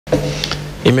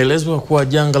Imeelezwa kuwa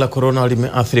janga la corona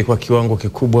limeathiri kwa kiwango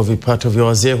kikubwa vipato vya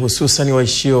wazee, hususan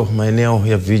waishio maeneo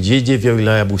ya vijiji vya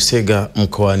wilaya ya Busega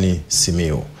mkoani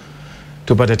Simiyu.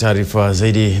 Tupate taarifa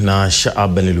zaidi na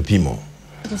Shaabani Lupimo.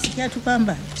 Tusikia tu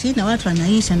kwamba China watu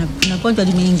wanaisha na gonjwa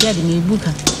limeingia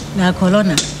limeibuka na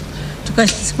corona.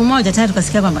 Siku moja tayari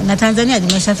tukasikia kwamba na Tanzania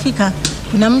limeshafika,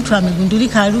 kuna mtu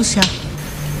amegundulika Arusha.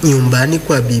 Nyumbani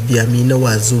kwa Bibi Amina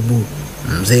Wazubu,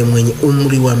 mzee mwenye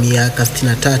umri wa miaka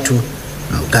 63,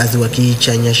 mkazi wa kijiji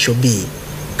cha Nyashobi,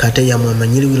 kata ya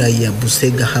Mwamanyiri, wilaya ya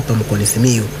Busega hapa mkoani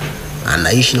Simiyu,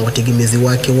 anaishi na wategemezi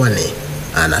wake wane.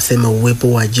 Anasema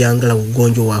uwepo wa janga la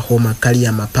ugonjwa wa homa kali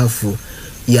ya mapafu,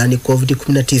 yani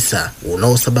COVID-19,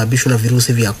 unaosababishwa na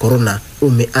virusi vya corona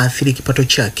umeathiri kipato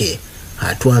chake,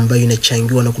 hatua ambayo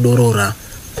inachangiwa na kudorora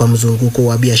kwa mzunguko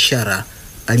wa biashara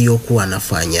aliyokuwa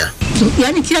anafanya.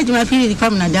 Yani kila Jumapili ilikuwa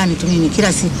mnadani tu mimi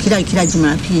kila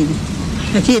Jumapili.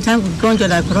 Lakini tangu gonjwa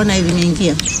la corona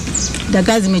limeingia,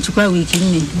 dagaa zimechukua wiki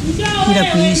 4 bila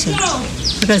kuisha.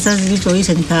 Sasa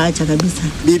zilizoisha nikaacha kabisa.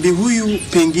 Bibi huyu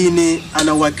pengine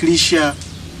anawakilisha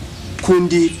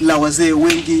kundi la wazee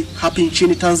wengi hapa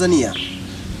nchini Tanzania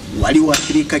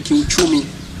walioathirika kiuchumi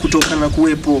kutokana na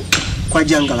kuwepo kwa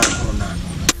janga la corona,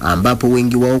 ambapo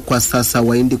wengi wao kwa sasa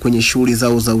waendi kwenye shughuli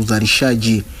zao za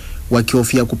uzalishaji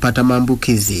wakihofia kupata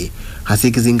maambukizi, hasa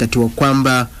ikizingatiwa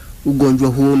kwamba ugonjwa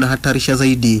huu unahatarisha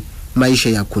zaidi maisha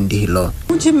ya kundi hilo.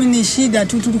 Uchumi ni shida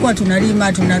tu, tulikuwa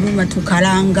tunalima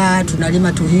tukaranga,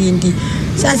 tunalima tuhindi.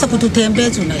 Sasa kututembea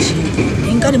tunashida.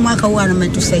 Ingali mwaka huu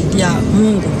ametusaidia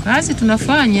Mungu. Basi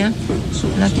tunafanya,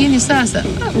 lakini sasa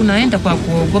unaenda kwa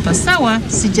kuogopa. Sawa,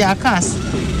 sijakasi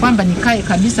kwamba nikae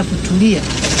kabisa kutulia.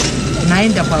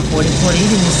 Naenda kwa pole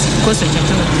ili nisikose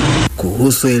chochote.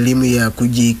 Kuhusu elimu ya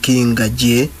kujikinga,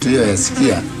 je,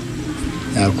 tuliyosikia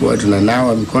ya kuwa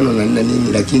tunanawa mikono na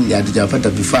nini, lakini hatujapata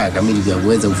vifaa kamili vya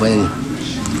kuweza kufanya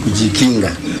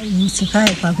kujikinga.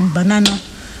 Msikae kwa banana,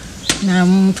 na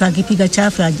mtu akipiga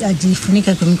chafu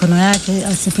ajifunike kwa mikono yake,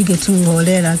 asipige tu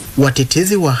holela.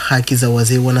 Watetezi wa haki za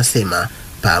wazee wanasema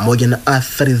pamoja na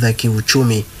athari za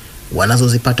kiuchumi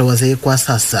wanazozipata wazee kwa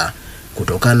sasa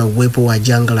kutokana na uwepo wa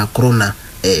janga la corona,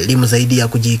 elimu zaidi ya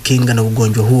kujikinga na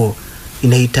ugonjwa huo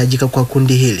inahitajika kwa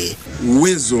kundi hili.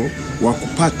 Uwezo wa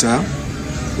kupata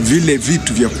vile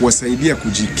vitu vya kuwasaidia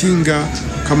kujikinga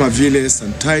kama vile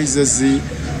sanitizers,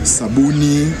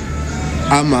 sabuni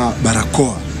ama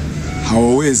barakoa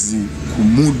hawawezi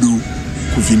kumudu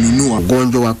kuvinunua.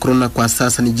 Ugonjwa wa corona kwa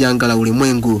sasa ni janga la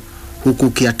ulimwengu, huku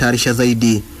ukihatarisha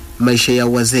zaidi maisha ya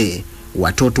wazee,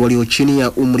 watoto walio chini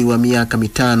ya umri wa miaka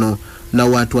 5 na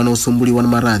watu wanaosumbuliwa na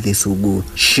maradhi sugu.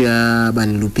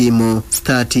 Shaabani Lupimo,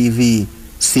 Star TV,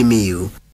 Simiyu.